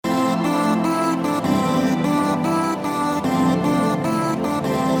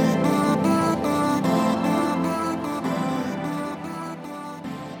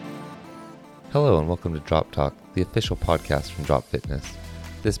Hello and welcome to Drop Talk, the official podcast from Drop Fitness.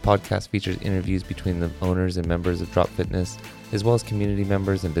 This podcast features interviews between the owners and members of Drop Fitness, as well as community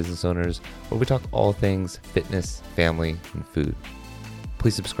members and business owners, where we talk all things fitness, family, and food.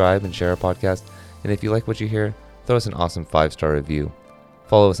 Please subscribe and share our podcast, and if you like what you hear, throw us an awesome 5-star review.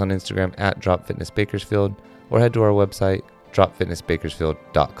 Follow us on Instagram at Drop Fitness Bakersfield, or head to our website,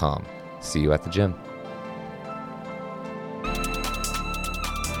 dropfitnessbakersfield.com. See you at the gym.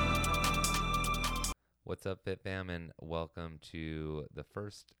 What's up, Fit Fam, and welcome to the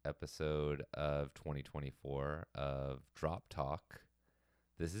first episode of 2024 of Drop Talk.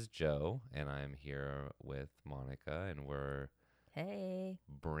 This is Joe, and I'm here with Monica, and we're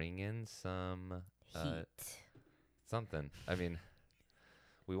bringing some heat. Something. I mean,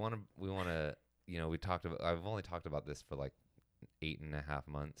 we want to. I've only talked about this for like 8.5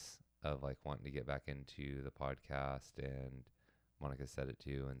 months of like wanting to get back into the podcast, and Monica said it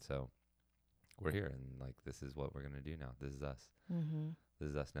too, and so. We're here, and like this is what we're gonna do now. This is us. Mm-hmm. This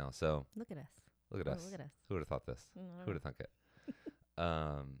is us now. So look at us. Look at us. Who would have thought this? Who would have thunk it?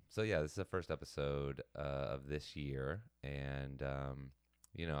 So yeah, this is the first episode of this year, and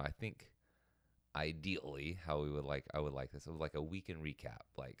I think ideally how I would like this. It was like a weekend recap.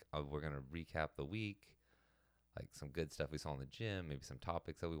 Like we're gonna recap the week, like some good stuff we saw in the gym, maybe some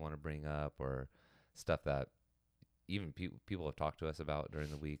topics that we want to bring up, or stuff that. Even people have talked to us about during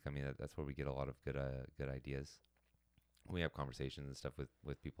the week. I mean, that's where we get a lot of good ideas. We have conversations and stuff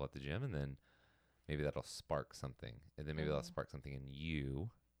with people at the gym, and then maybe that'll spark something, and then maybe that'll spark something in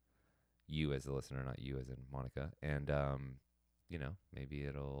you as the listener, not you as in Monica, and maybe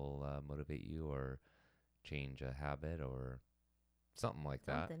it'll motivate you or change a habit or something like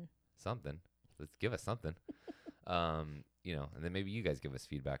that. Something. Let's give us something. And then maybe you guys give us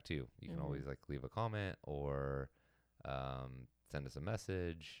feedback too. You can always like leave a comment or. Send us a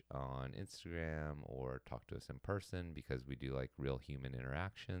message on Instagram or talk to us in person because we do like real human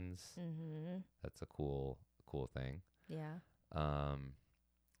interactions. Mm-hmm. That's a cool thing. Yeah.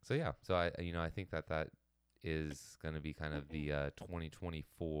 So I think that is going to be kind of the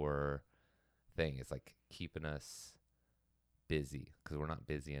 2024 thing. It's like keeping us busy because we're not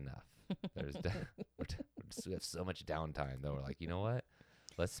busy enough. We have so much downtime though. We're like, you know what?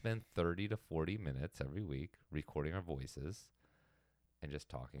 Let's spend 30 to 40 minutes every week recording our voices and just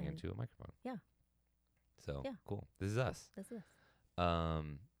talking into a microphone. Yeah. So, cool. This is us. This is us.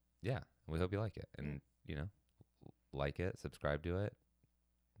 Yeah. We hope you like it. And, like it, subscribe to it,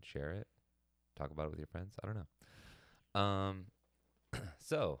 share it, talk about it with your friends. I don't know.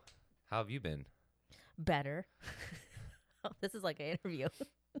 So, how have you been? Better. This is like an interview.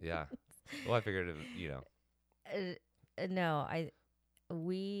 Yeah. Well, I figured, No,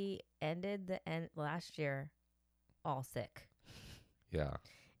 we ended the end last year all sick. Yeah.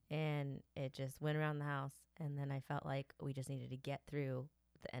 And it just went around the house. And then I felt like we just needed to get through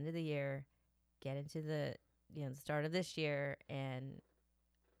the end of the year, get into the start of this year and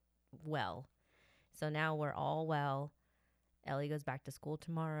well. So now we're all well. Ellie goes back to school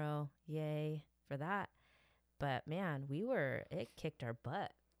tomorrow. Yay for that. But man, it kicked our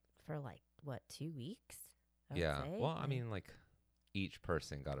butt for like, 2 weeks? Yeah. Well, I mean, like, each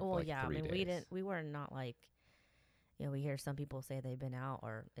person got it for like 3 days. We were not like, we hear some people say they've been out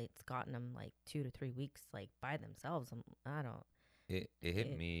or it's gotten them like 2 to 3 weeks, like by themselves. It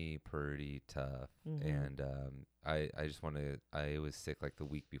hit me pretty tough. Mm-hmm. And I was sick like the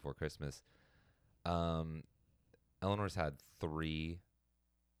week before Christmas. Eleanor's had 3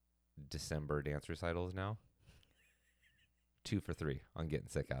 December dance recitals now. 2 for 3 on getting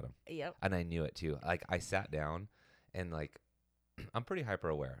sick at them. Yep. And I knew it too. Like I sat down and like, I'm pretty hyper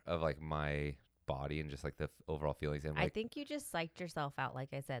aware of like my body and just like the overall feelings. And like, I think you just psyched yourself out.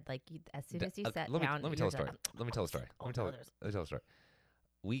 Like I said, like as soon as you sat down. Let me tell a story. Let me tell a story.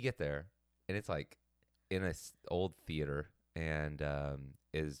 We get there and it's like in a old theater and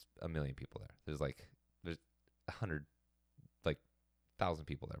is a million people there. There's 100, like 1,000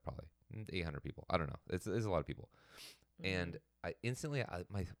 people there probably. 800 people. I don't know. It's a lot of people. And I instantly,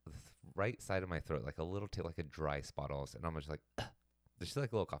 my right side of my throat, like a little like a dry spot almost. And I'm just like, there's just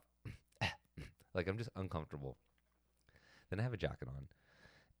like a little cough. Like I'm just uncomfortable. Then I have a jacket on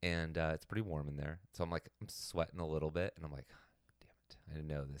and it's pretty warm in there. So I'm sweating a little bit and I'm like, damn it. I didn't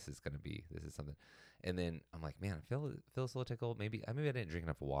know this is something. And then I'm like, man, I feel a little tickle. Maybe I didn't drink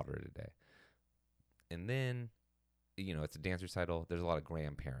enough water today. And then, it's a dance recital. There's a lot of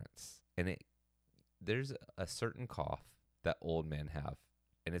grandparents and there's a certain cough that old men have,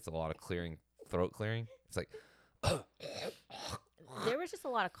 and it's a lot of throat clearing. It's like, There was just a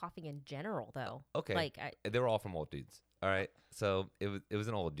lot of coughing in general, though. Okay. Like they were all from old dudes. All right. So it was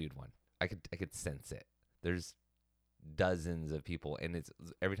an old dude one. I could sense it. There's dozens of people, and it's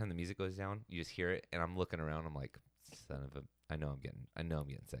every time the music goes down, you just hear it, and I'm looking around. I'm like, son of a, I know I'm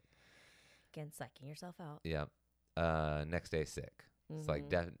getting sick. Again, psyching yourself out. Yeah. Next day sick. It's like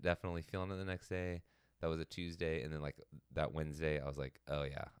definitely feeling it the next day. That was a Tuesday, and then like that Wednesday, I was like, oh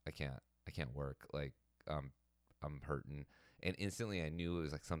yeah, I can't work. Like I'm hurting, and instantly I knew it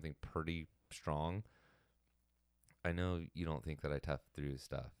was like something pretty strong. I know you don't think that I tough through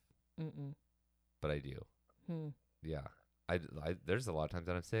stuff, but I do. Yeah, I there's a lot of times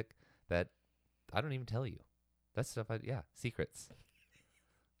that I'm sick that I don't even tell you. That's stuff secrets.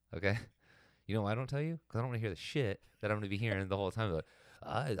 Okay. You know why I don't tell you? Because I don't want to hear the shit that I'm going to be hearing the whole time. Like,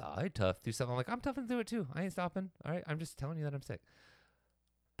 I tough through something. I'm like, I'm toughing through it too. I ain't stopping. All right. I'm just telling you that I'm sick.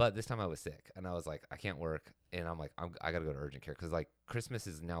 But this time I was sick, and I was like, I can't work. And I'm like, I got to go to urgent care because like Christmas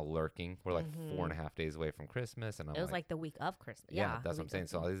is now lurking. We're like 4.5 days away from Christmas. And it was like the week of Christmas. Yeah, that's what I'm saying.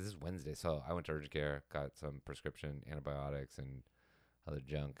 So this is Wednesday. So I went to urgent care, got some prescription antibiotics and other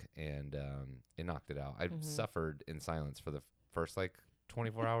junk, and it knocked it out. I suffered in silence for the first like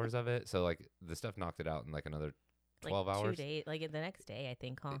 24 hours of it. So like the stuff knocked it out in like another 12 like hours. 2 days, like the next day, I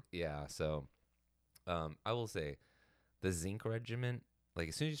think, huh? Yeah. So I will say the zinc regimen, like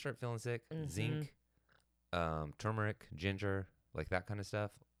as soon as you start feeling sick, zinc, turmeric, ginger, like that kind of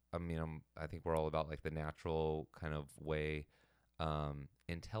stuff. I mean, I think we're all about like the natural kind of way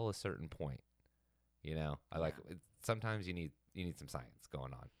until a certain point. You know, sometimes you need some science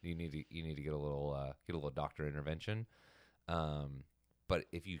going on. You need to get a little doctor intervention. But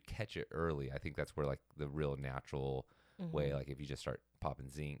if you catch it early, I think that's where like the real natural way, like if you just start popping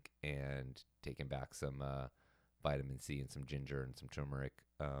zinc and taking back some vitamin C and some ginger and some turmeric,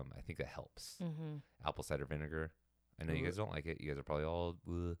 I think that helps. Apple cider vinegar. I know you guys don't like it. You guys are probably all,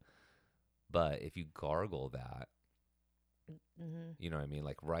 ugh. But if you gargle that, you know what I mean?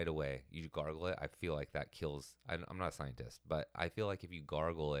 Like right away, you gargle it. I feel like that kills. I'm not a scientist, but I feel like if you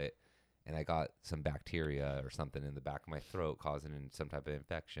gargle it, and I got some bacteria or something in the back of my throat causing some type of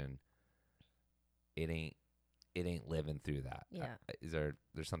infection, it ain't living through that. Yeah.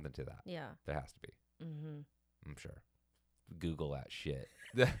 There's something to that. Yeah. There has to be. I'm sure. Google that shit.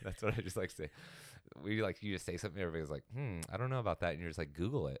 That's what I just like to say. You just say something, everybody's like, I don't know about that. And you're just like,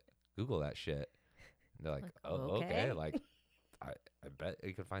 Google it. Google that shit. And they're like, oh, okay. Like, I bet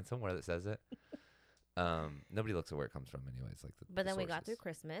you can find somewhere that says it. Nobody looks at where it comes from anyways. Like but then we got through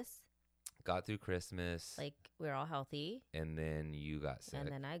Christmas. Like we were all healthy. And then you got sick. And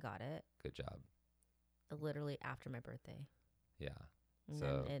then I got it. Good job. Literally after my birthday. Yeah. And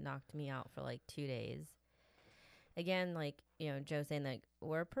then it knocked me out for like 2 days. Again, like, Joe saying like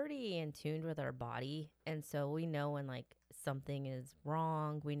we're pretty in tune with our body. And so we know when like something is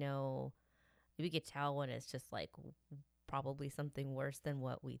wrong. We could tell when it's just like probably something worse than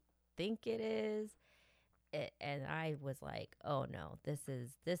what we think it is. And I was like, oh no, this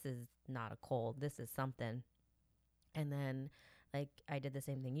is not a cold. This is something. And then like I did the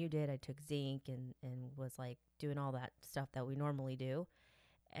same thing you did. I took zinc and was like doing all that stuff that we normally do.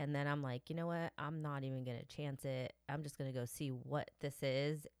 And then I'm like, you know what? I'm not even going to chance it. I'm just going to go see what this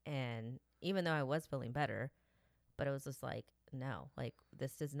is. And even though I was feeling better, but it was just like, no, like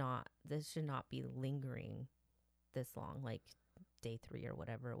this should not be lingering this long, like day 3 or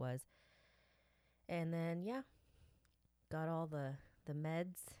whatever it was. And then, got all the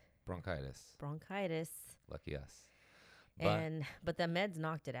meds. Bronchitis. Lucky us. But the meds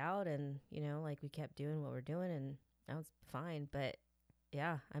knocked it out, and, like we kept doing what we're doing, and that was fine. But,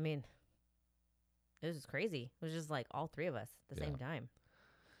 yeah, I mean, it was just crazy. It was just like all 3 of us at the same time.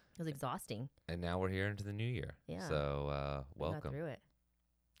 It was exhausting. And now we're here into the new year. Yeah. So, welcome. We got through it.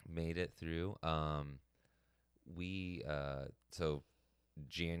 Made it through. So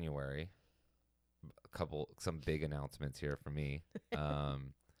January, some big announcements here for me.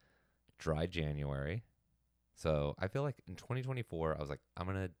 Dry January. So I feel like in 2024, I was like, I'm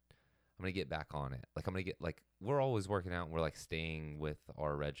gonna get back on it. Like I'm gonna get like we're always working out and we're like staying with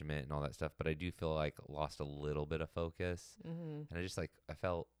our regiment and all that stuff. But I do feel like lost a little bit of focus, and I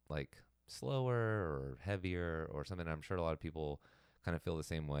felt like slower or heavier or something. I'm sure a lot of people kind of feel the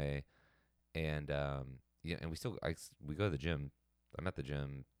same way. And and we go to the gym. I'm at the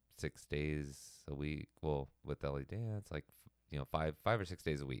gym 6 days a week. Well, with Ellie Dance, like 5 or 6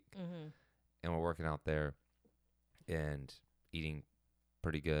 days a week, and we're working out there and eating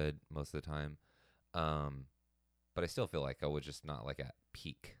pretty good most of the time. But I still feel like I was just not like at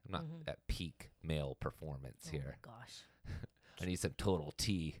peak. I'm not at peak male performance here. Oh my gosh. I need some Total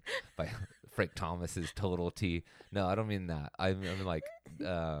T by Frank Thomas's Total T. No, I don't mean that. I mean like,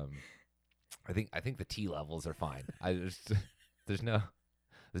 I think the T levels are fine. There's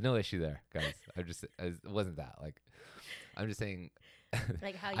There's no issue there, guys. It wasn't that. Like, I'm just saying.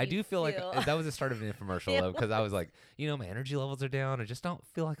 Like how I you do feel like feel. that was the start of an infomercial It though, because I was like, my energy levels are down. I just don't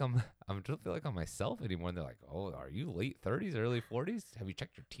feel like I don't feel like I'm myself anymore. And they're like, oh, are you late 30s, early 40s? Have you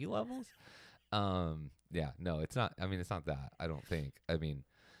checked your T levels? Yeah, no, it's not. I mean, it's not that. I don't think. I mean,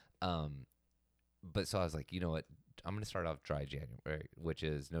 but so I was like, you know what? I'm gonna start off dry January, which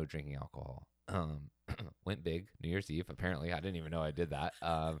is no drinking alcohol. Went big New Year's Eve. Apparently, I didn't even know I did that.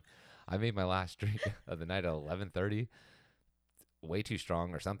 I made my last drink of the night at 11:30. Way too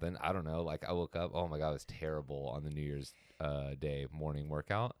strong or something. I don't know. Like I woke up. Oh my God, it was terrible on the New Year's Day morning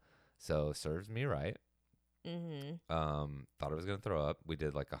workout. So serves me right. Mm-hmm. Thought I was gonna throw up. We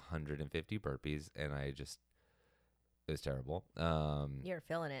did like 150 burpees, and it was terrible. You're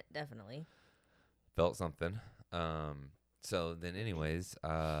feeling it, definitely. Felt something. So then, anyways,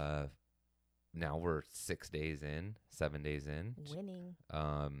 now we're 7 days in. Winning.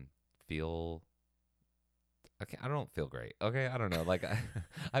 Feel. Okay, I don't feel great. Okay, I don't know. Like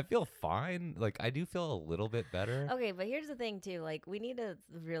I feel fine. Like I do feel a little bit better. Okay, but here's the thing too. Like we need to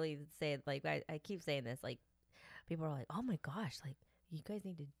really say like I keep saying this. Like people are like, oh my gosh, like you guys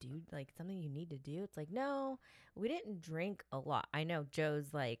need to do like something you need to do. It's like no, we didn't drink a lot. I know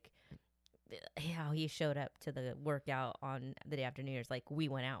Joe's like how he showed up to the workout on the day after New Year's. Like we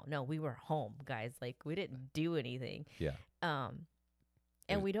went out. No, we were home, guys. Like we didn't do anything. Yeah.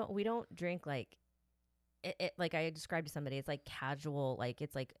 And we don't drink like. It like I described to somebody, it's like casual, like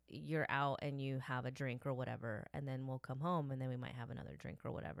it's like you're out and you have a drink or whatever, and then we'll come home and then we might have another drink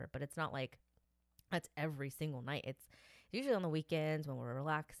or whatever. But it's not like that's every single night. It's usually on the weekends when we're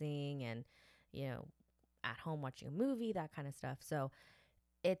relaxing and, at home watching a movie, that kind of stuff. So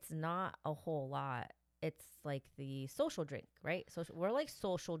it's not a whole lot. It's like the social drink, right? So we're like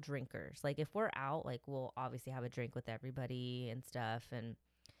social drinkers. Like if we're out, like we'll obviously have a drink with everybody and stuff. And,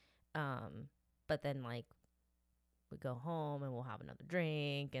 but then like we go home and we'll have another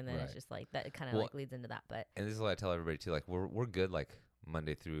drink, and then it's just like that. It kind of like leads into that. But and this is what I tell everybody too. Like we're good like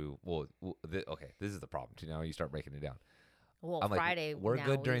Monday through. Okay, this is the problem too. Now you start breaking it down. Well, I'm Friday like, we're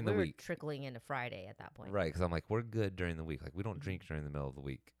good during the week. Trickling into Friday at that point, right? Because I'm like we're good during the week. Like we don't drink during the middle of the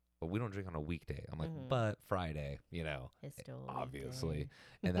week. But we don't drink on a weekday. I'm like, but Friday, it's still obviously,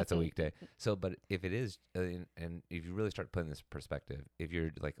 and that's a weekday. So, but if it is, and if you really start putting this perspective, if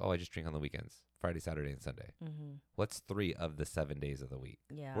you're like, oh, I just drink on the weekends, Friday, Saturday, and Sunday. What's 3 of the 7 days of the week?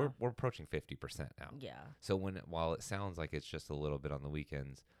 Yeah, we're approaching 50% now. Yeah. So while it sounds like it's just a little bit on the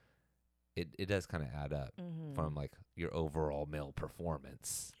weekends, it does kind of add up from like your overall meal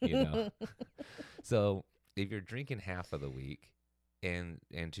performance, So if you're drinking half of the week. And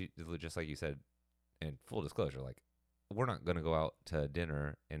to just like you said, and full disclosure, like we're not gonna go out to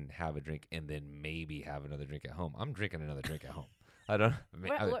dinner and have a drink and then maybe have another drink at home. I'm drinking another drink at home. I don't.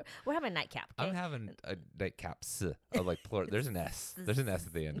 We're having a nightcap. Okay? I'm having a nightcaps. Like plural. There's an S. There's an S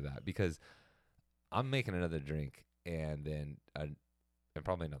at the end of that because I'm making another drink and then and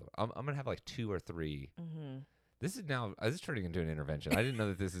probably another one. I'm gonna have like 2 or 3. This is turning into an intervention. I didn't know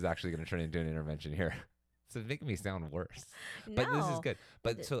that this is actually gonna turn into an intervention here. So it's making me sound worse. But this is good.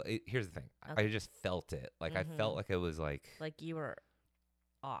 But so here's the thing. Okay. I just felt it. Like I felt like it was like you were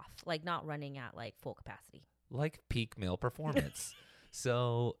off, like not running at like full capacity. Like peak male performance.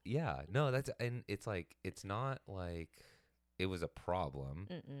 So yeah, no, and it's like, it's not like it was a problem,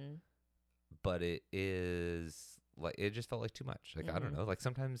 but it is like, it just felt like too much. Like, I don't know. Like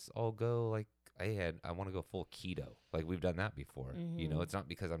sometimes I'll go like, I want to go full keto. Like we've done that before. It's not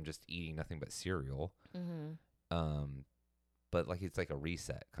because I'm just eating nothing but cereal. But like it's like a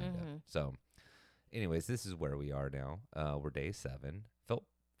reset kind of. So, anyways, this is where we are now. We're day 7.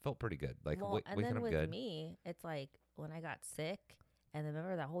 Felt pretty good. Like waking up good. With me, it's like when I got sick, and then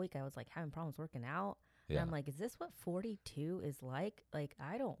remember that whole week I was like having problems working out. Yeah. And I'm like, is this what 42 is like? Like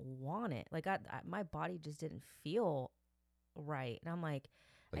I don't want it. Like my body just didn't feel right, and I'm like.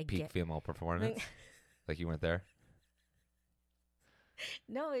 Like peak female performance? Like you weren't there?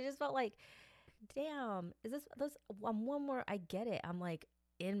 No, it just felt like, damn, is this one more, I get it. I'm like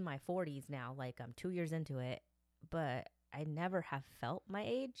in my 40s now, like I'm 2 years into it, but I never have felt my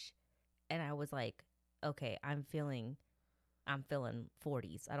age. And I was like, okay, I'm feeling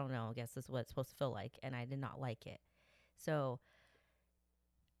 40s. I don't know. I guess this is what it's supposed to feel like. And I did not like it. So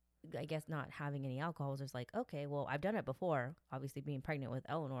I guess not having any alcohol was just like, okay, well, I've done it before. Obviously, being pregnant with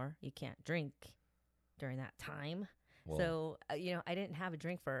Eleanor, you can't drink during that time. Well, so, I didn't have a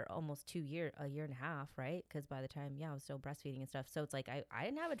drink for almost a year and a half, right? Because by the time, I was still breastfeeding and stuff. So it's like I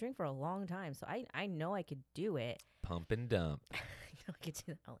didn't have a drink for a long time. So I know I could do it. Pump and dump. I could do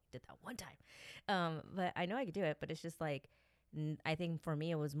that. I only did that one time. But I know I could do it. But it's just like, I think for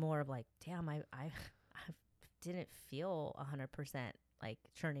me, it was more of like, damn, I didn't feel 100% like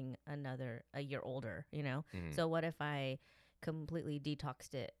turning a year older, you know? Mm. So what if I completely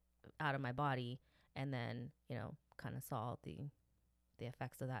detoxed it out of my body and then, kind of saw the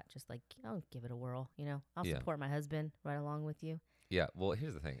effects of that, just like, give it a whirl, I'll Yeah. support my husband right along with you. Yeah. Well,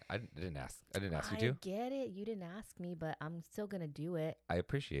 here's the thing. I didn't ask you to. I get it. You didn't ask me, but I'm still going to do it. I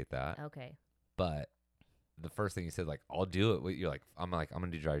appreciate that. Okay. But the first thing you said, like, I'll do it. You're like, I'm going to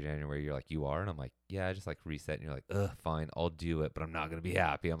do dry January. You're like, you are? And I'm like, yeah, I just like reset. And you're like, ugh, fine, I'll do it, but I'm not going to be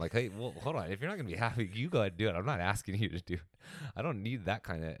happy. I'm like, hey, well, hold on. If you're not going to be happy, you go ahead and do it. I'm not asking you to do it. I don't need that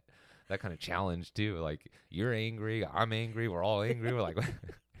kind of challenge too. Like, you're angry, I'm angry, we're all angry. We're like,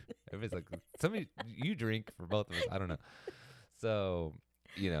 if it's like somebody, you drink for both of us. I don't know. So,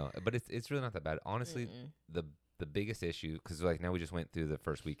 but it's really not that bad. Honestly, the biggest issue, because like now we just went through the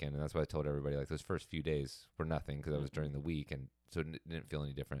first weekend, and that's why I told everybody, like, those first few days were nothing because it was during the week, and so it didn't feel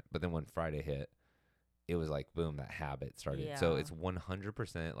any different. But then when Friday hit, it was like, boom, that habit started. Yeah. So it's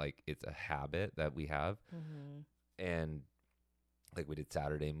 100% like it's a habit that we have. And like we did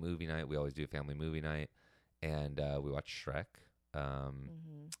Saturday movie night. We always do family movie night, and we watched Shrek.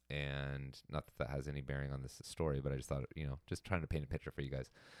 And not that has any bearing on this story, but I just thought, just trying to paint a picture for you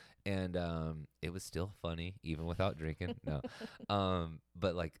guys. And it was still funny even without drinking. No,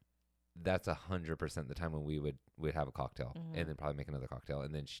 but like that's 100% the time when we'd have a cocktail and then probably make another cocktail,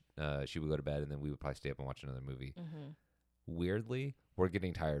 and then she would go to bed, and then we would probably stay up and watch another movie. Weirdly, we're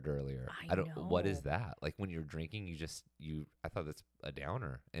getting tired earlier. I don't know. What is that? Like when you're drinking, I thought that's a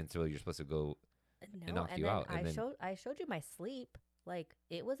downer, and so you're supposed to go and knock you out. And I showed you my sleep. Like,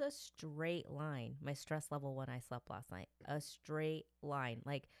 it was a straight line. My stress level when I slept last night, a straight line.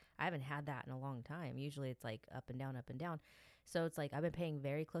 Like, I haven't had that in a long time. Usually it's like up and down, up and down. So it's like I've been paying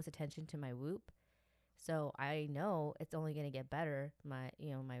very close attention to my Whoop. So I know it's only going to get better. My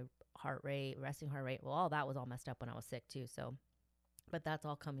heart rate, resting heart rate, well, all that was all messed up when I was sick too. So, but that's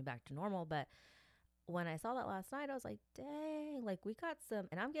all coming back to normal. But when I saw that last night, I was like, dang, like we got some,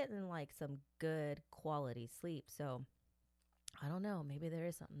 and I'm getting like some good quality sleep. So I don't know. Maybe there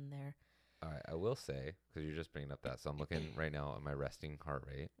is something there. All right. I will say, because you're just bringing up that. So I'm looking right now at my resting heart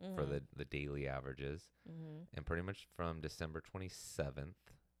rate for the daily averages. And pretty much from December 27th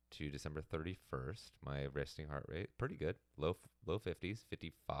to December 31st, my resting heart rate, pretty good. Low 50s,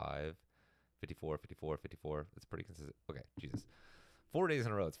 55, 54, 54, 54. It's pretty consistent. Okay, Jesus. 4 days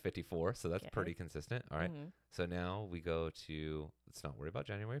in a row, it's 54, so that's pretty consistent. All right. So now we go to, let's not worry about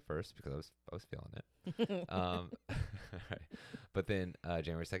January 1st because I was feeling it. All right. But then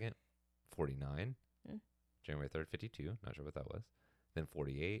January 2nd, 49. January 3rd, 52. Not sure what that was. Then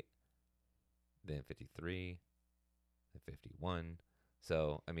 48. Then 53. Then 51.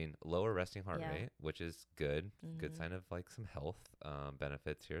 So, I mean, lower resting heart rate, which is good. Good sign of like some health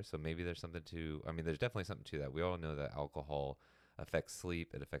benefits here. So maybe there's something to, I mean, there's definitely something to that. We all know that alcohol affects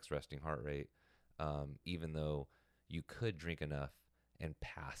sleep. It affects resting heart rate. Even though you could drink enough and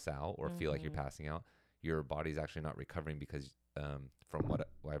pass out or feel like you're passing out, your body's actually not recovering because from what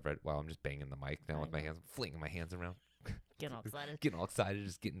I've read, wow, I'm just banging the mic now with my hands, flinging my hands around. Getting all excited. Getting all excited,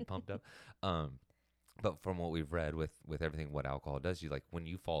 just getting pumped up. But from what we've read with everything what alcohol does, you like when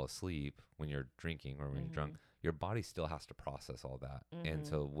you fall asleep, when you're drinking or when you're drunk, your body still has to process all that. And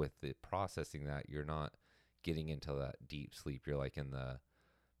so with the processing that, you're not getting into that deep sleep. You're like in the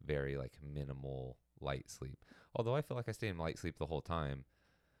very like minimal light sleep. Although I feel like I stay in light sleep the whole time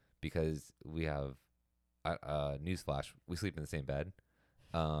because we have newsflash, we sleep in the same bed,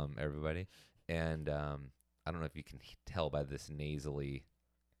 everybody. And I don't know if you can tell by this nasally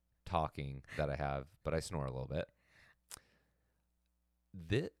talking that I have, but I snore a little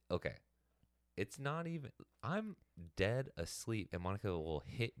bit. Okay. It's not even, I'm dead asleep and Monica will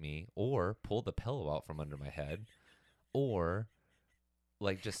hit me or pull the pillow out from under my head or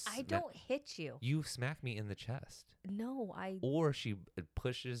like just I don't hit you. You smack me in the chest. No, or she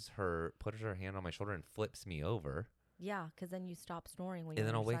pushes her hand on my shoulder and flips me over. Yeah, because then you stop snoring when and you're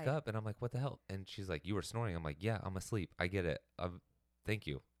then I'll wake up and I'm like, what the hell? And she's like, you were snoring. I'm like, yeah, I'm asleep. I get it. Thank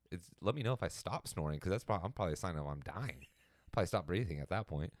you. Let me know if I stop snoring because I'm probably a sign of I'm dying. I'll probably stop breathing at that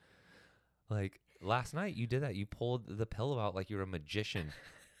point. Like last night you did that. You pulled the pillow out like you're a magician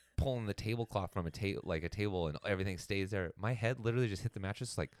pulling the tablecloth from a table and everything stays there. My head literally just hit the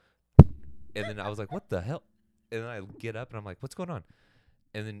mattress like, and then I was like, what the hell? And then I get up and I'm like, what's going on?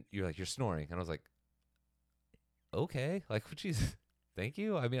 And then you're like, you're snoring. And I was like, okay. Like, Jesus, thank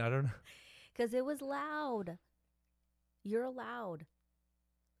you. I mean, I don't know. Because it was loud. You're loud.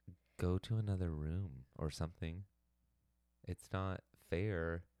 Go to another room or something. It's not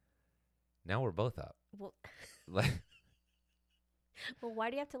fair. Now we're both up. Well, like, Well, why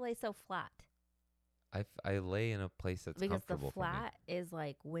do you have to lay so flat? I lay in a place that's Because the comfortable for me. flat is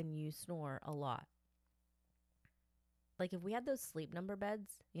like when you snore a lot. Like if we had those sleep number beds,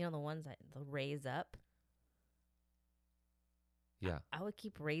 you know, the ones that raise up. Yeah, I would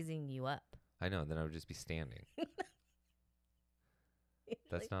keep raising you up. I know. Then I would just be standing.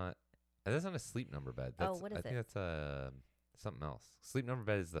 That's Like, not. That's not a sleep number bed. oh, That's what is I think it? that's something else. Sleep number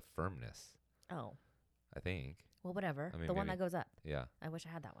bed is the firmness. Oh, I think. well, whatever. I mean, The one maybe. that goes up. Yeah. I wish I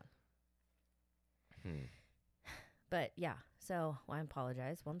had that one. Hmm. But yeah, so I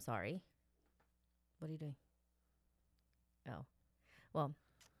apologize. Well, I'm sorry. What are you doing? Oh, well,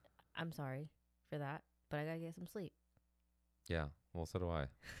 I'm sorry for that, but I gotta get some sleep. Yeah. Well, so do I.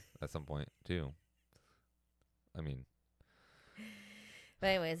 At some point too. I mean, But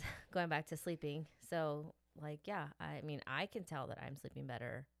anyways, going back to sleeping. So like, yeah, I mean, I can tell that I'm sleeping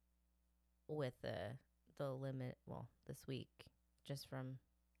better with the limit. Well, this week, just from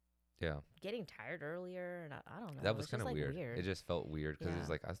yeah. getting tired earlier, and I don't know. That was It's just, kind of like, weird. weird. It just felt weird because it was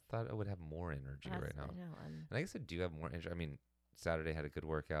Yeah. like I thought I would have more energy right now. I know. And I guess I do have more energy. I mean, Saturday had a good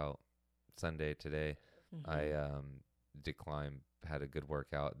workout. Sunday today, I did climb, had a good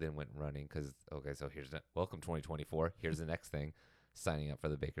workout, then went running because okay, so welcome 2024. Here's the next thing: signing up for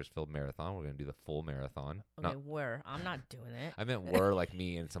the Bakersfield Marathon. We're gonna do the full marathon. Okay, I'm not doing it. I meant we're like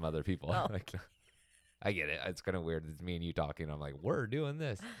me and some other people. Oh. Like, I get it. It's kind of weird. It's me and you talking. I'm like, we're doing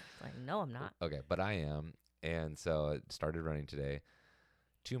this. Like, no, I'm not. Okay, but I am. And so I started running today.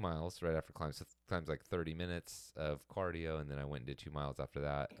 2 miles right after climbs. So climbs like 30 minutes of cardio, and then I went and did 2 miles after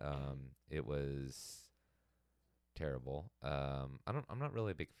that. It was terrible. I'm not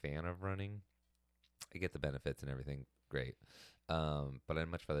really a big fan of running. I get the benefits and everything, great. But I'd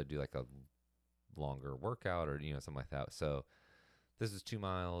much rather do like a longer workout or something like that. So this is 2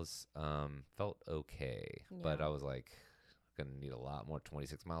 miles. Felt okay, but Yeah. I was like, gonna need a lot more.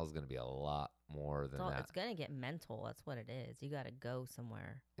 26 miles is gonna be a lot more than that. It's gonna get mental. That's what it is. You gotta go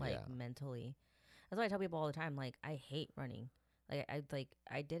somewhere, like, Yeah. mentally. That's why I tell people all the time. Like, I hate running.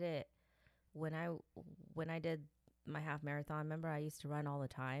 I did it when I did my half marathon. Remember, I used to run all the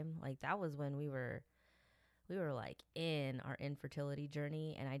time. Like, that was when we were like in our infertility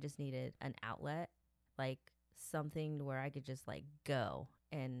journey, and I just needed an outlet, like something where I could just like go.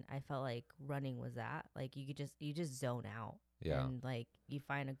 And I felt like running was that. Like, you just zone out. Yeah. And like you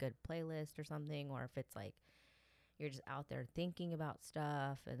find a good playlist or something, or if it's like you're just out there thinking about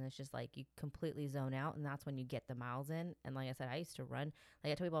stuff and it's just like you completely zone out, and that's when you get the miles in. And like I said, I used to run,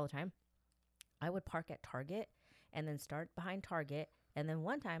 like I tell people all the time, I would park at Target and then start behind Target. And then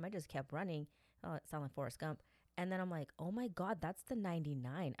one time I just kept running. Oh, it sounded like Forrest Gump. And then I'm like, oh my God, that's the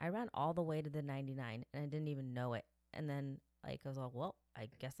 99. I ran all the way to the 99 and I didn't even know it. And then like I was like, well, I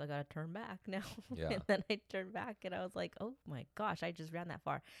guess I gotta turn back now. Yeah. And then I turned back and I was like, oh my gosh, I just ran that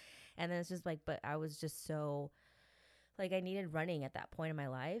far. And then it's just like, but I was just so like, I needed running at that point in my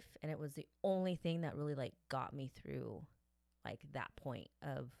life, and it was the only thing that really like got me through like that point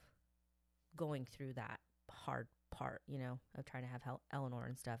of going through that hard part, of trying to have Eleanor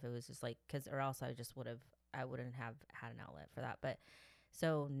and stuff. It was just like, or else I wouldn't have had an outlet for that. But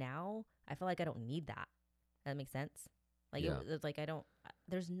so now I feel like I don't need that. That makes sense. Like, Yeah. it's like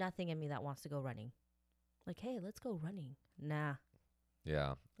there's nothing in me that wants to go running. Like, hey, let's go running. Nah.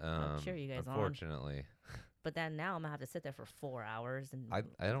 Yeah. I'll cheer you guys on. Unfortunately, But then now I'm gonna have to sit there for 4 hours, and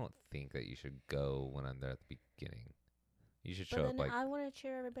I don't think that you should go when I'm there at the beginning. You should but show then up like I want to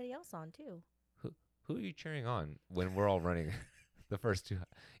cheer everybody else on too. who are you cheering on when we're all running the first two?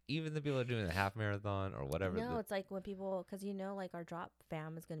 Even the people that are doing the half marathon or whatever. No, it's like when people, because like our drop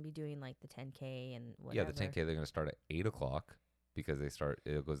fam is gonna be doing like the 10K and Yeah, whatever. the 10K they're gonna start at 8 o'clock because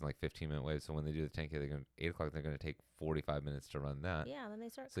it goes in like 15-minute waves. So when they do the 10K, they're gonna 8 o'clock. They're gonna take 45 minutes to run that. Yeah, then they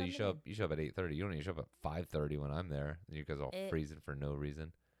start. So you coming show in. up. You show up at 8:30. You don't even show up at 5:30 when I'm there. You guys are all freezing for no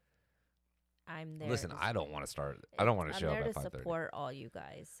reason. I'm there. Listen, to I don't want to start. I don't want to show up I'm at there to 5:30. support all you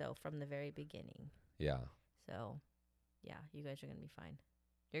guys. So from the very beginning. Yeah, So, yeah, you guys are gonna be fine.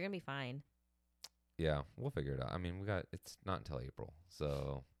 You're gonna be fine. yeah, we'll figure it out. I mean, it's not until April,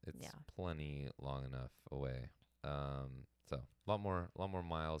 so it's Yeah. plenty long enough away. So a lot more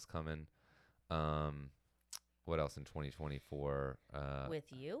miles coming. What else in 2024?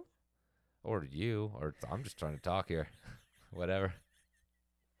 With you. Or you, or I'm just trying to talk here. Whatever.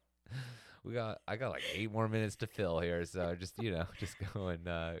 I got like 8 more minutes to fill here, so just just going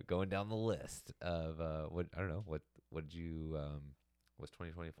down the list of what I don't know what did you what's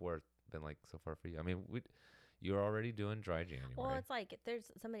 2024 been like so far for you? I mean, you're already doing dry January. Well, it's like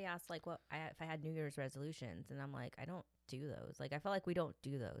there's somebody asked like if I had New Year's resolutions, and I'm like, I don't do those. Like, I feel like we don't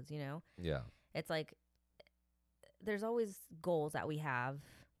do those. Yeah. It's like there's always goals that we have,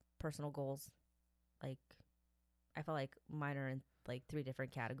 personal goals. Like, I feel like mine are in like 3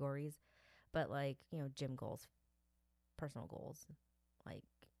 different categories, but like, gym goals, personal goals, like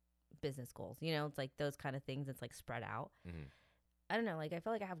business goals, it's like those kind of things. It's like spread out. Mm-hmm. I don't know. Like, I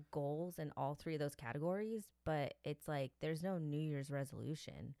feel like I have goals in all 3 of those categories, but it's like there's no New Year's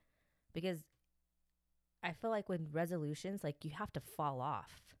resolution, because I feel like with resolutions, like you have to fall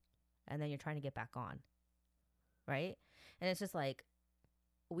off and then you're trying to get back on. Right. And it's just like,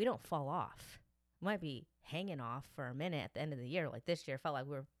 we don't fall off. We might be hanging off for a minute at the end of the year. Like this year felt like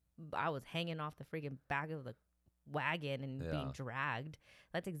I was hanging off the freaking back of the wagon and being dragged.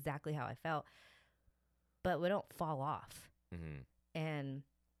 That's exactly how I felt. But we don't fall off. Mm-hmm. And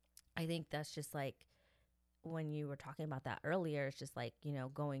I think that's just like, when you were talking about that earlier, it's just like,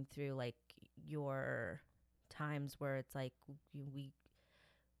 going through like your times where it's like we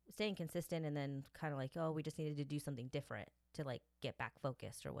staying consistent, and then kind of like, oh, we just needed to do something different to like get back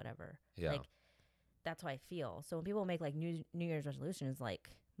focused or whatever. Yeah. Like, that's how I feel. So when people make like New Year's resolutions, like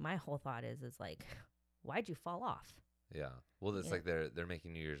my whole thought is like, why'd you fall off? Yeah. Well, it's like they're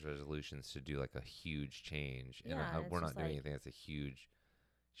making New Year's resolutions to do like a huge change, and we're not doing anything that's a huge.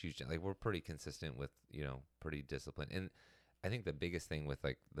 Like, we're pretty consistent with, pretty disciplined. And I think the biggest thing with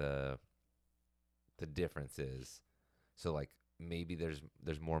like the difference is, so like maybe there's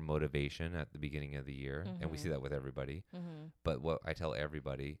more motivation at the beginning of the year, and we see that with everybody. But what I tell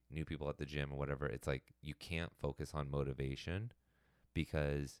everybody, new people at the gym or whatever, it's like, you can't focus on motivation,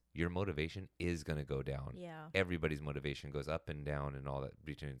 because your motivation is going to go down. Yeah. Everybody's motivation goes up and down and all that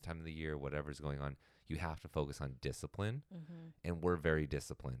between the time of the year, whatever's going on. You have to focus on discipline, and we're very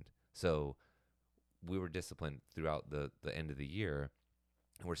disciplined. So we were disciplined throughout the end of the year,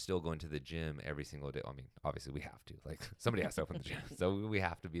 and we're still going to the gym every single day. I mean, obviously we have to. Like, somebody has to open the gym, so we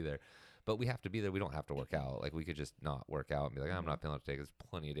have to be there. But we have to be there. We don't have to work out. Like, we could just not work out and be like, I'm not feeling it today. There's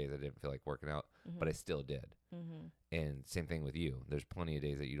plenty of days I didn't feel like working out, but I still did. And same thing with you. There's plenty of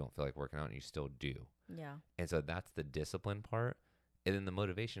days that you don't feel like working out, and you still do. Yeah. And so that's the discipline part. And then the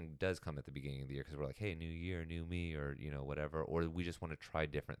motivation does come at the beginning of the year, because we're like, hey, new year, new me, or, whatever. Or we just want to try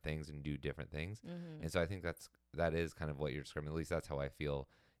different things and do different things. And so I think that is kind of what you're describing. At least that's how I feel,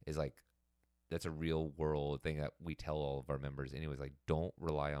 is like, that's a real world thing that we tell all of our members anyways. Like, don't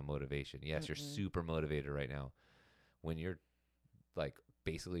rely on motivation. Yes, you're super motivated right now. When you're like,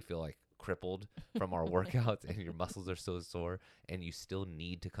 basically feel like crippled from our workouts and your muscles are so sore, and you still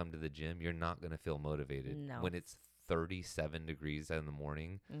need to come to the gym, you're not going to feel motivated. No. When it's 37 degrees in the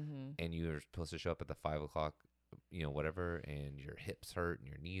morning, and you're supposed to show up at the 5 o'clock, whatever, and your hips hurt and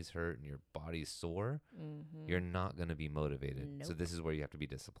your knees hurt and your body's sore, you're not going to be motivated. Nope. So this is where you have to be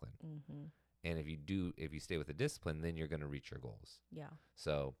disciplined. And if you stay with the discipline, then you're going to reach your goals. Yeah.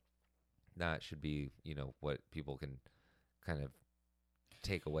 So that should be, what people can kind of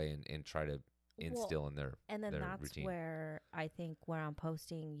take away and try to instill in their and then their that's routine. where I think, where I'm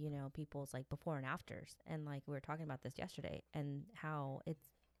posting, people's like before and afters, and like we were talking about this yesterday, and how it's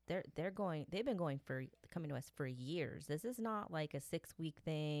they've been coming to us for years. This is not like a 6-week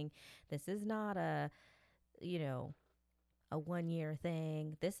thing. This is not a 1-year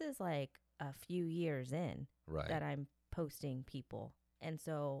thing. This is like a few years in, Right. that I'm posting people. And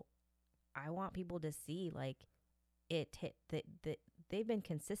so I want people to see like that they've been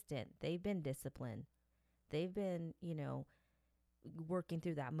consistent. They've been disciplined. They've been, working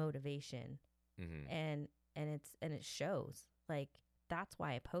through that motivation. And it shows. Like, that's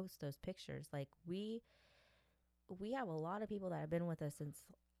why I post those pictures. Like, we have a lot of people that have been with us since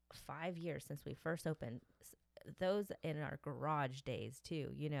 5 years, since we first opened. Those in our garage days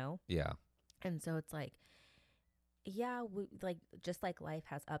too, Yeah. And so it's like, yeah, we like, just like life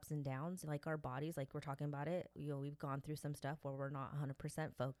has ups and downs, like our bodies, like we're talking about it, we've gone through some stuff where we're not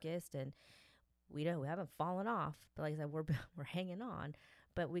 100% focused, and we haven't fallen off, but like I said, we're hanging on,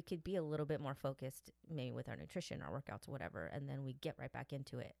 but we could be a little bit more focused, maybe with our nutrition, our workouts, whatever, and then we get right back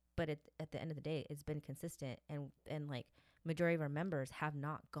into it. But at the end of the day, it's been consistent, and like majority of our members have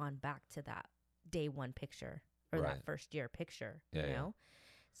not gone back to that day one picture or Right. that first year picture, Yeah, you yeah. know?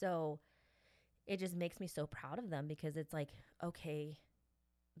 So it just makes me so proud of them, because it's like, okay,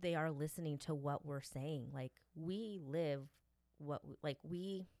 they are listening to what we're saying. Like, we live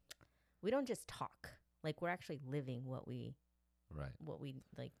we don't just talk. Like, we're actually living what we Right.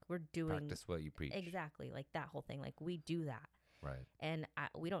 like, we're doing. Practice what you preach. Exactly. Like that whole thing. Like, we do that. Right. And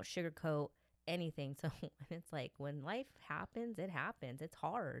we don't sugarcoat anything. So it's like, when life happens, it happens. It's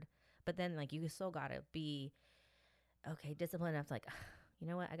hard. But then like, you still got to be, okay, disciplined enough to like, you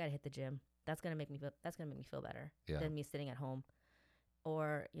know what? I got to hit the gym. That's going to make me feel better Yeah. than me sitting at home.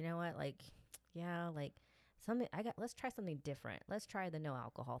 Or, you know what? Like, yeah, like let's try something different. Let's try the no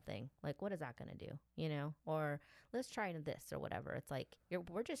alcohol thing. Like, what is that going to do? You know, or let's try this or whatever. It's like,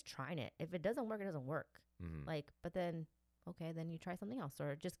 we're just trying it. If it doesn't work, it doesn't work. Like, but then, okay, then you try something else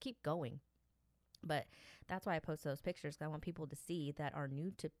or just keep going. But that's why I post those pictures, because I want people to see that are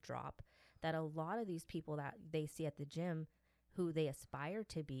new to drop, that a lot of these people that they see at the gym who they aspire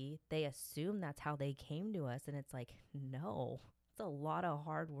to be, they assume that's how they came to us. And it's like, no, it's a lot of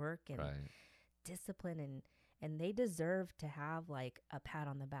hard work and discipline, and they deserve to have like a pat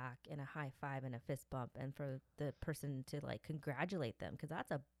on the back and a high five and a fist bump, and for the person to like congratulate them, because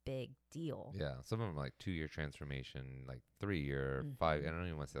that's a big deal. Yeah, some of them like 2-year transformation, like 3-year, 5. I don't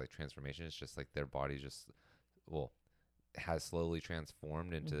even want to say like transformation. It's just like their body just has slowly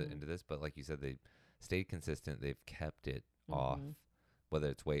transformed into this. But like you said, they stayed consistent. They've kept it off, whether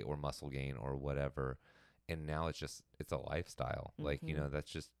it's weight or muscle gain or whatever. And now it's a lifestyle. Like, you know, that's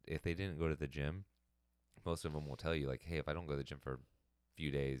just, if they didn't go to the gym, most of them will tell you like, hey, if I don't go to the gym for a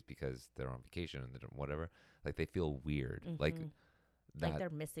few days because they're on vacation and whatever, like they feel weird. Like they're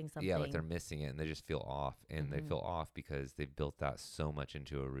missing something. Yeah, like they're missing it, and they just feel off. And they feel off because they've built that so much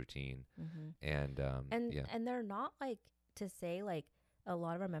into a routine. And they're not, like, to say, like, a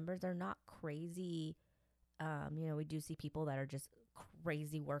lot of our members are not crazy. You know, we do see people that are just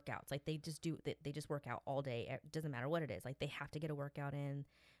crazy workouts. Like they just work out all day. It doesn't matter what it is. Like they have to get a workout in.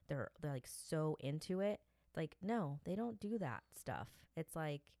 They're like so into it. Like, no, they don't do that stuff. It's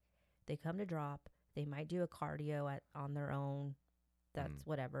like they come to drop. They might do a cardio on their own. That's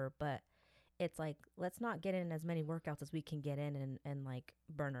whatever. But it's like, let's not get in as many workouts as we can get in and like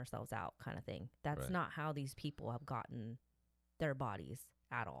burn ourselves out kind of thing. That's not how these people have gotten their bodies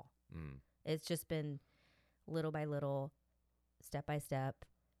at all. It's just been little by little, step by step.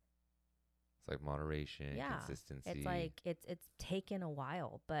 It's like moderation, consistency. It's like it's taken a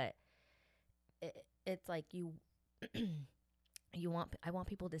while, but it's like I want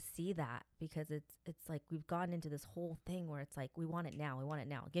people to see that, because it's like we've gotten into this whole thing where it's like we want it now.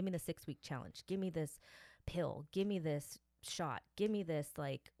 Give me the 6-week challenge. Give me this pill. Give me this shot. Give me this,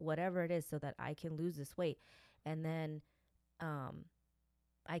 like, whatever it is, so that I can lose this weight, and then then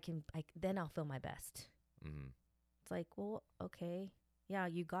I'll feel my best. It's like, well, okay, yeah,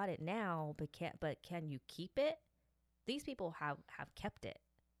 you got it now, but can you keep it? These people have kept it,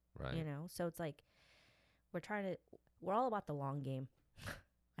 right? You know, so it's like we're all about the long game.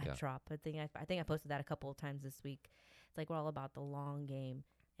 I think I posted that a couple of times this week. It's like we're all about the long game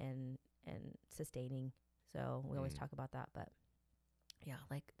and sustaining. So we always talk about that, but yeah,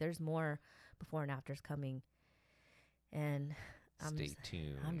 like there's more before and afters coming, and Stay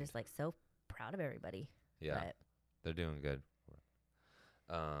tuned. I'm just like so proud of everybody. Yeah, but they're doing good.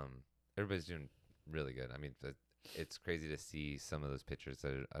 Everybody's doing really good. I mean, it's crazy to see some of those pictures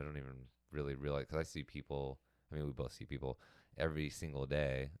that I don't even really realize, because I see people. I mean, we both see people every single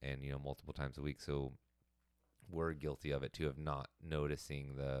day, and you know, multiple times a week. So we're guilty of it too, of not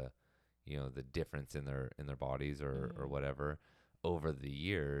noticing the difference in their bodies or whatever over the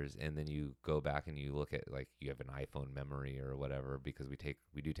years. And then you go back and you look at, like, you have an iPhone memory or whatever, because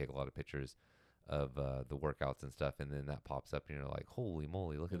we do take a lot of pictures of the workouts and stuff, and then that pops up and you're like, holy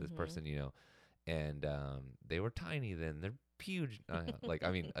moly, look at this person, you know. And they were tiny then, they're huge. Like,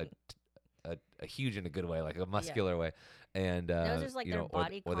 I mean, a huge in a good way, like a muscular way. And it's just like their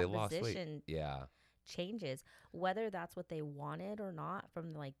body or they lost weight. composition changes, whether that's what they wanted or not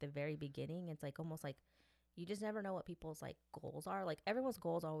from like the very beginning. It's like almost like you just never know what people's like goals are. Like everyone's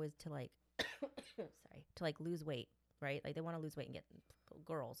goals always to like to like lose weight, right? Like they want to lose weight and get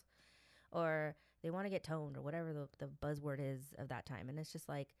girls, or they want to get toned, or whatever the buzzword is of that time. And it's just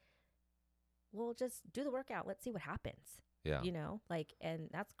like, well, just do the workout. Let's see what happens. Yeah. You know, like, and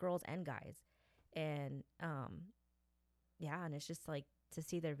that's girls and guys. And, and it's just like to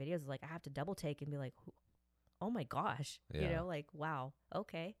see their videos, like I have to double take and be like, oh my gosh, you know, like, wow.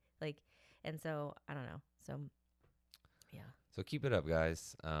 Okay. Like, and so I don't know. So, yeah. So keep it up,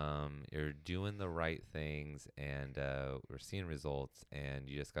 guys. You're doing the right things, and we're seeing results, and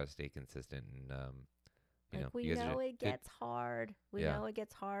you just got to stay consistent. And we know it gets hard. We know it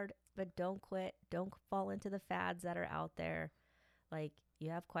gets hard, but don't quit. Don't fall into the fads that are out there. Like, you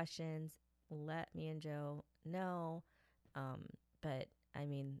have questions, let me and Joe know. But I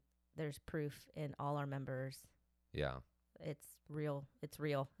mean, there's proof in all our members. Yeah. It's real. It's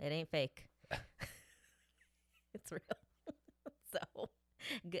real. It ain't fake. It's real. So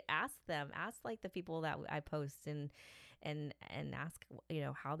ask them. Ask like the people that I post and ask, you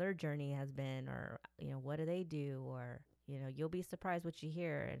know, how their journey has been, or, you know, what do they do, or, you know, you'll be surprised what you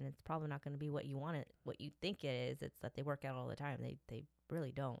hear, and it's probably not going to be what you want it, what you think it is. It's that they work out all the time. They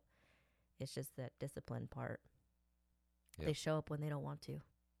really don't. It's just that discipline part. Yep. They show up when they don't want to.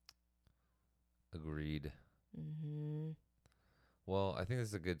 Agreed. Mm-hmm. Well, I think this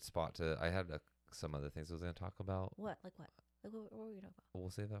is a good spot to. I had some other things I was going to talk about. What? Like what? Like what were we talking about? We'll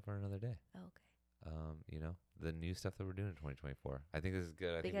save that for another day. Oh, okay. The new stuff that we're doing in 2024. I think this is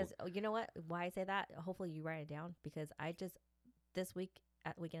good. Because you know what? Why I say that? Hopefully you write it down, because I just this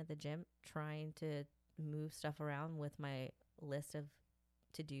weekend at the gym trying to move stuff around with my list of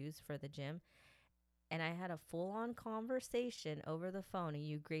to-dos for the gym, and I had a full-on conversation over the phone, and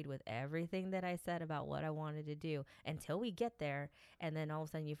you agreed with everything that I said about what I wanted to do until we get there, and then all of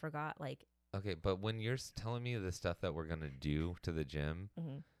a sudden you forgot, like. Okay, but when you're telling me the stuff that we're gonna do to the gym,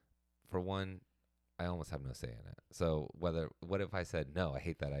 for one, I almost have no say in it. So what if I said no, I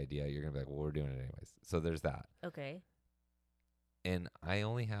hate that idea? You're gonna be like, well, we're doing it anyways. So there's that. Okay. And I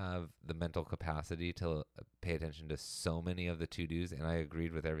only have the mental capacity to pay attention to so many of the to-dos, and I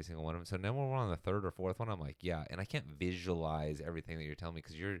agreed with every single one of them. So now when we're on the third or fourth one, I'm like, yeah, and I can't visualize everything that you're telling me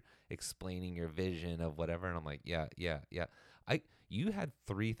because you're explaining your vision of whatever, and I'm like, yeah. You had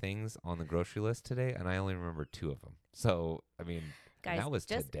 3 things on the grocery list today, and I only remember 2 of them. So, I mean, guys, that was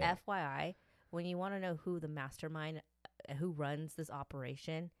just today. FYI, when you want to know who the mastermind, who runs this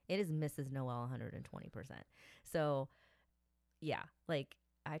operation, it is Mrs. Noel 120%. So, yeah, like,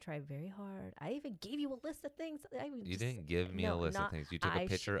 I tried very hard. I even gave you a list of things. You didn't give me a list of things. You took a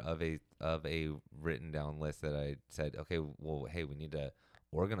picture of a written down list that I said, okay, well, hey, we need to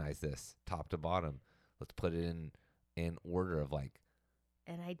organize this top to bottom. Let's put it in order of like.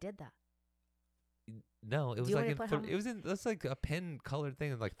 And I did that. No, it was like that's like a pen colored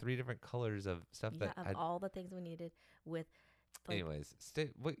thing, like 3 different colors of stuff all the things we needed with. Like, anyways,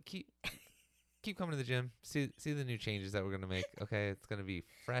 keep coming to the gym. See the new changes that we're gonna make. Okay, it's gonna be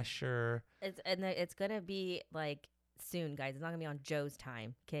fresher. It's gonna be like soon, guys. It's not gonna be on Joe's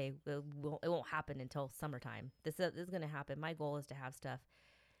time. Okay, it won't happen until summertime. This is gonna happen. My goal is to have stuff.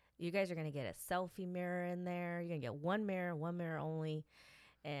 You guys are gonna get a selfie mirror in there. You're gonna get one mirror only,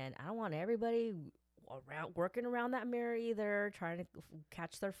 and I don't want everybody working around that mirror either, trying to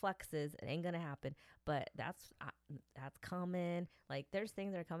catch their flexes. It ain't gonna happen. But that's coming. Like, there's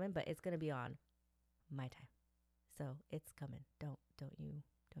things that are coming, but it's gonna be on my time. So it's coming. Don't you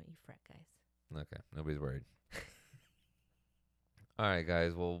fret, guys. Okay, nobody's worried. All right,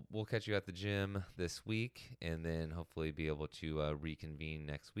 guys. Well, we'll catch you at the gym this week, and then hopefully be able to reconvene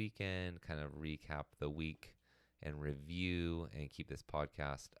next weekend, kind of recap the week and review and keep this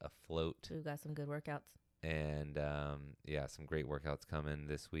podcast afloat. We've got some good workouts. And, some great workouts coming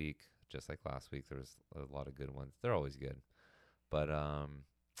this week. Just like last week, there was a lot of good ones. They're always good. But,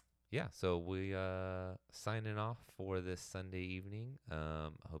 so we signing off for this Sunday evening.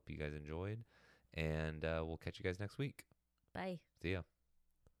 Hope you guys enjoyed. And we'll catch you guys next week. Bye. See ya.